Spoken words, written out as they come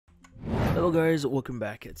Hello guys, welcome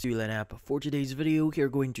back to App. For today's video, we are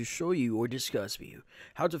going to show you or discuss with you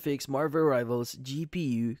how to fix Marvel Rivals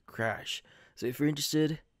GPU crash. So if you're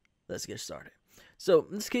interested, let's get started. So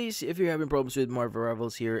in this case, if you're having problems with Marvel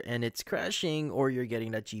Rivals here and it's crashing or you're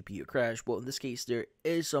getting that GPU crash, well in this case there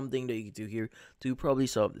is something that you can do here to probably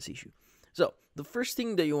solve this issue. So the first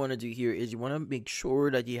thing that you want to do here is you want to make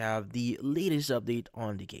sure that you have the latest update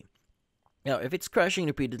on the game. Now, if it's crashing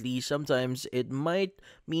repeatedly, sometimes it might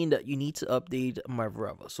mean that you need to update Marvel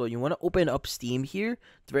Rivals. So you want to open up Steam here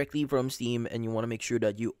directly from Steam, and you want to make sure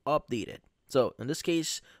that you update it. So in this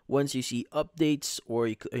case, once you see updates or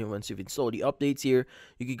once you've installed the updates here,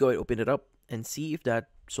 you can go ahead and open it up and see if that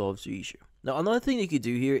solves the issue. Now, another thing you could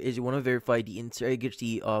do here is you want to verify the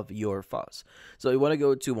integrity of your files. So you want to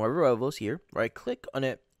go to Marvel Rivals here, right click on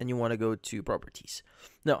it, and you want to go to Properties.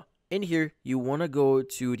 Now, in here, you want to go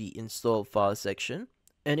to the install file section,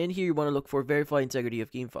 and in here you want to look for verify integrity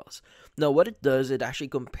of game files. Now what it does, it actually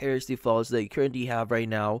compares the files that you currently have right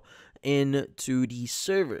now into the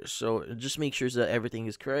servers. So just make sure that everything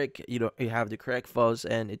is correct, you have the correct files,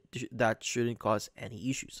 and that shouldn't cause any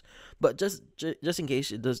issues. But just in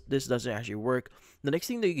case this doesn't actually work, the next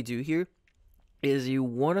thing that you can do here is you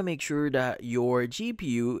want to make sure that your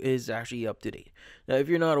GPU is actually up to date. Now if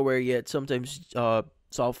you're not aware yet, sometimes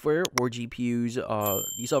software or GPUs,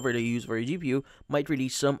 the software they use for your GPU might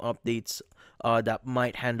release some updates that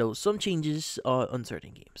might handle some changes on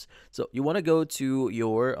certain games. So you want to go to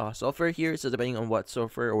your software here. So depending on what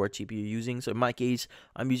software or GPU you're using. So in my case,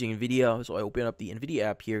 I'm using NVIDIA, so I open up the NVIDIA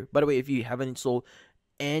app here. By the way, if you haven't installed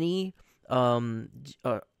any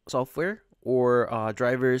software or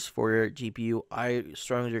drivers for your GPU, I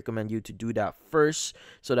strongly recommend you to do that first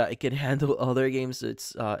so that it can handle other games.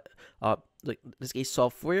 It's like in this case,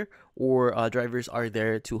 software or drivers are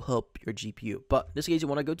there to help your GPU. But in this case, you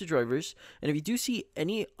want to go to drivers, and if you do see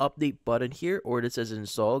any update button here or that says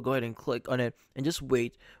install, go ahead and click on it and just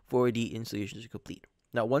wait for the installation to complete.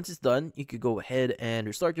 Now once it's done, you could go ahead and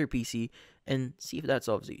restart your PC and see if that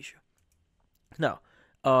solves the issue. Now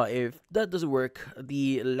if that doesn't work,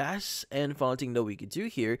 the last and final thing that we could do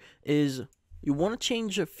here is you want to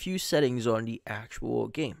change a few settings on the actual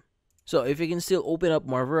game. So if you can still open up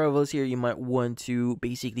Marvel Rivals here, you might want to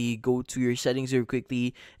basically go to your settings here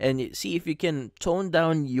quickly and see if you can tone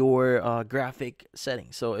down your graphic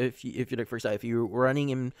settings. So if you're like, for example, if you're running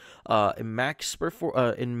in max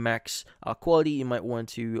quality, you might want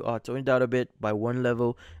to tone it down a bit by one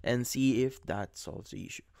level and see if that solves the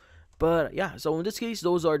issue. But yeah, so in this case,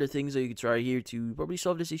 those are the things that you can try here to probably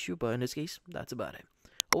solve this issue. But in this case, that's about it.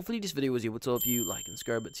 Hopefully this video was able to help you. Like and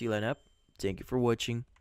subscribe at CLAN app. Thank you for watching.